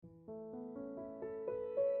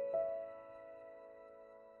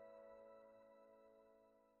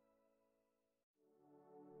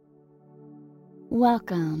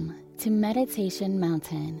Welcome to Meditation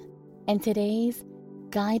Mountain and today's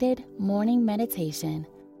guided morning meditation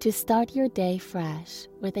to start your day fresh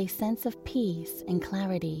with a sense of peace and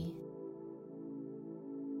clarity.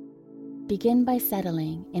 Begin by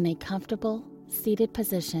settling in a comfortable, seated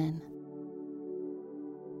position.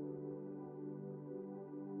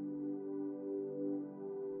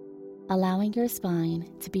 Allowing your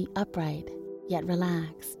spine to be upright yet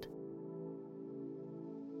relaxed.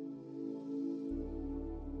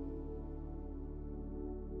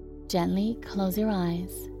 Gently close your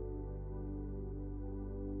eyes.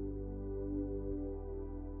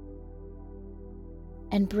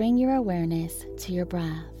 And bring your awareness to your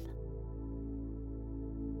breath.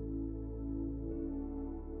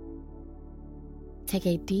 Take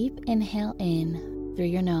a deep inhale in through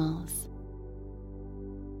your nose.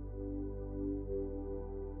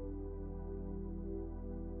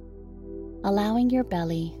 Allowing your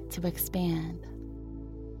belly to expand.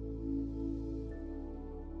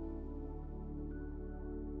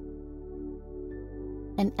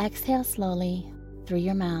 And exhale slowly through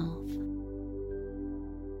your mouth.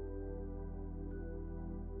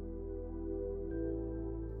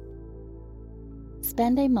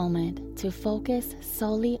 Spend a moment to focus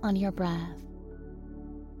solely on your breath.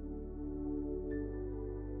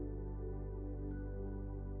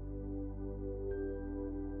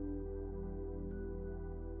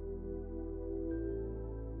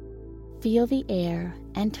 Feel the air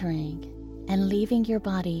entering and leaving your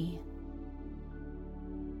body.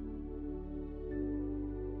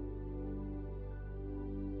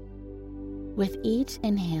 With each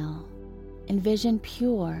inhale, envision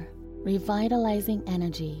pure, revitalizing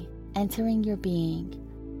energy entering your being.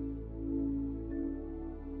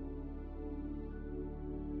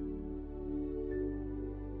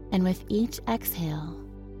 And with each exhale,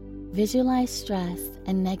 visualize stress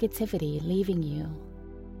and negativity leaving you.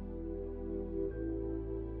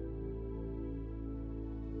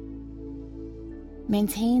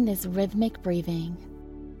 Maintain this rhythmic breathing,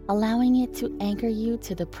 allowing it to anchor you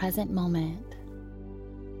to the present moment.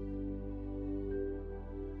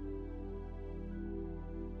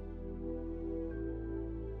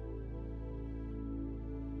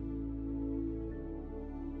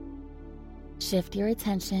 Shift your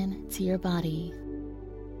attention to your body.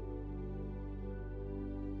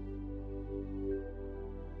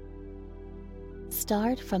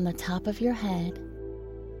 Start from the top of your head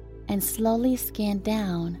and slowly scan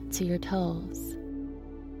down to your toes.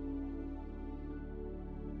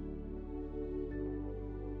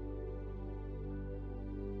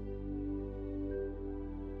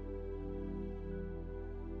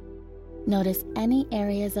 Notice any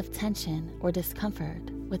areas of tension or discomfort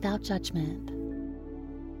without judgment.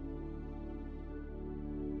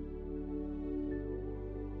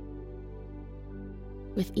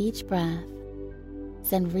 With each breath,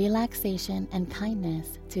 send relaxation and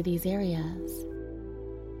kindness to these areas.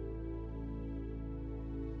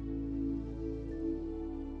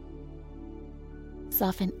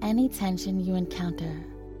 Soften any tension you encounter,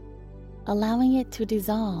 allowing it to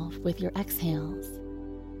dissolve with your exhales.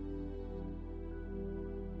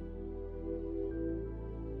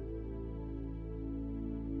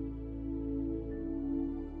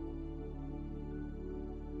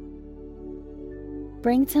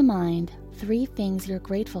 Bring to mind 3 things you're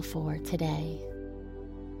grateful for today.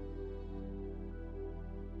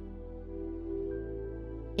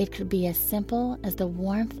 It could be as simple as the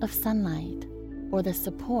warmth of sunlight or the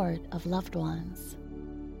support of loved ones.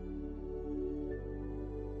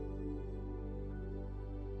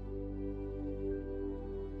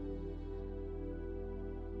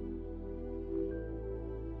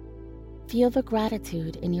 Feel the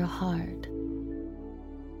gratitude in your heart.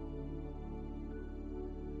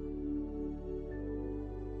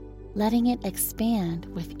 Letting it expand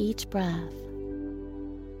with each breath.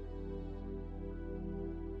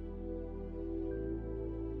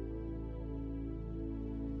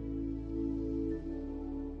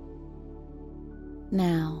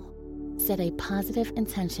 Now, set a positive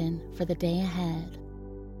intention for the day ahead.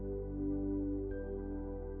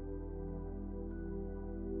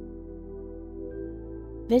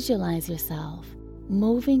 Visualize yourself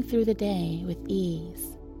moving through the day with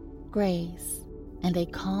ease, grace, and a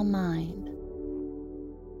calm mind.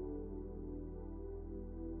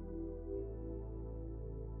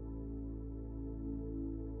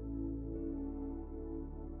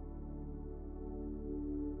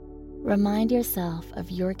 Remind yourself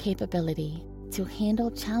of your capability to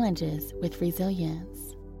handle challenges with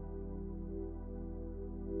resilience.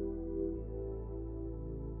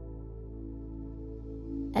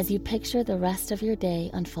 As you picture the rest of your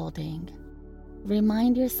day unfolding,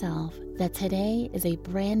 Remind yourself that today is a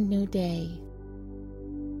brand new day.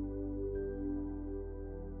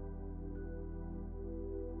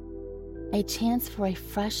 A chance for a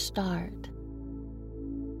fresh start.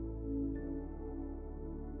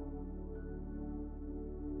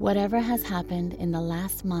 Whatever has happened in the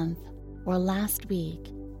last month or last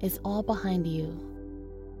week is all behind you.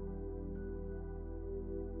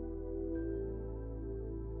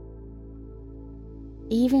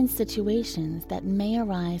 Even situations that may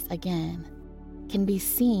arise again can be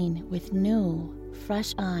seen with new,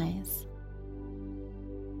 fresh eyes.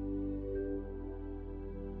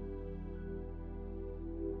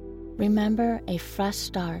 Remember, a fresh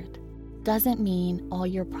start doesn't mean all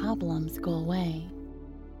your problems go away.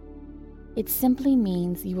 It simply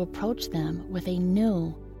means you approach them with a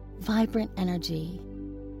new, vibrant energy,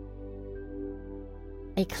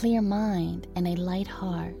 a clear mind, and a light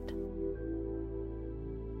heart.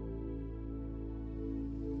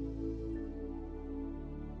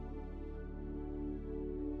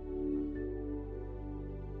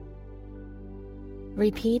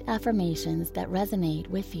 Repeat affirmations that resonate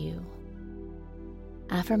with you.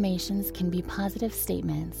 Affirmations can be positive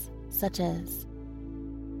statements such as,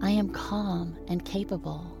 I am calm and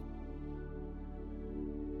capable.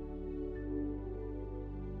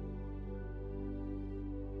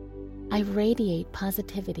 I radiate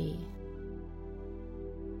positivity.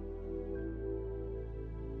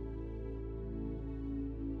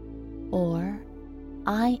 Or,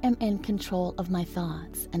 I am in control of my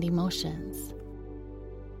thoughts and emotions.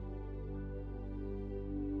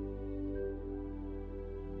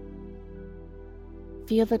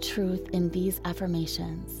 Feel the truth in these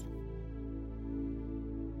affirmations.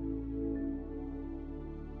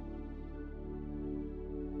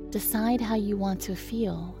 Decide how you want to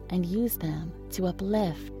feel and use them to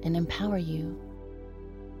uplift and empower you.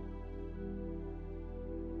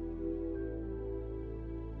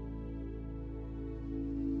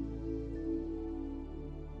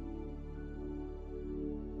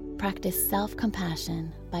 Practice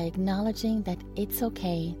self-compassion by acknowledging that it's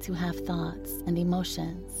okay to have thoughts and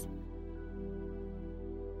emotions.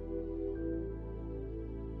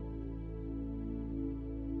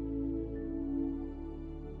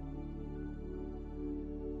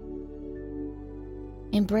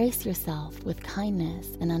 Embrace yourself with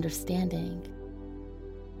kindness and understanding.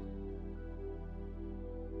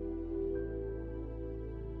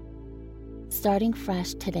 Starting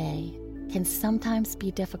fresh today can sometimes be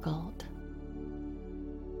difficult.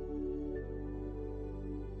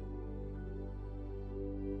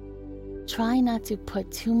 Try not to put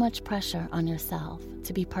too much pressure on yourself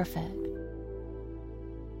to be perfect.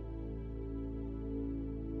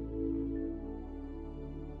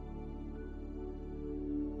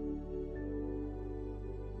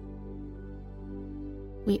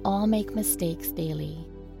 We all make mistakes daily,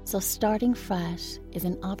 so starting fresh is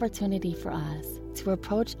an opportunity for us to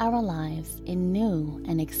approach our lives in new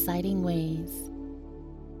and exciting ways.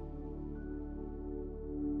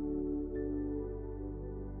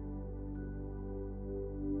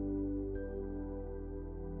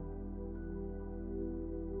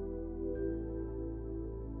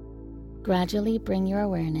 Gradually bring your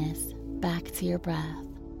awareness back to your breath.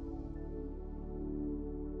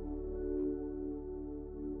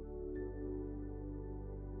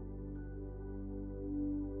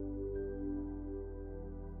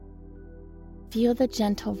 Feel the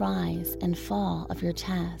gentle rise and fall of your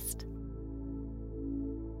chest.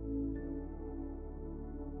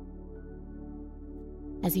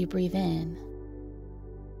 As you breathe in,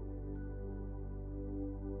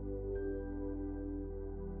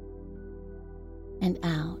 and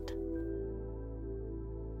out.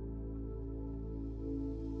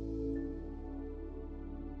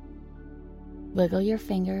 Wiggle your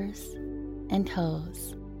fingers and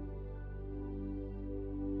toes.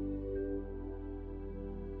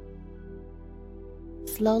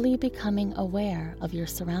 Slowly becoming aware of your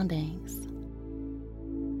surroundings.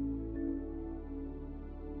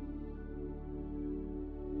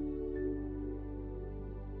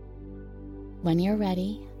 When you're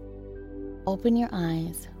ready, open your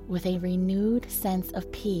eyes with a renewed sense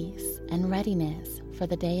of peace and readiness for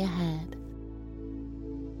the day ahead.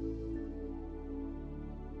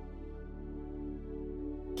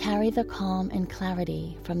 Carry the calm and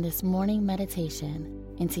clarity from this morning meditation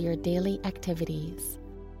into your daily activities.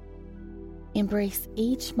 Embrace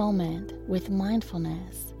each moment with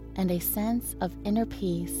mindfulness and a sense of inner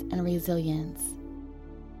peace and resilience,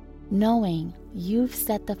 knowing you've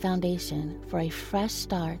set the foundation for a fresh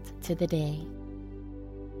start to the day.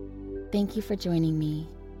 Thank you for joining me.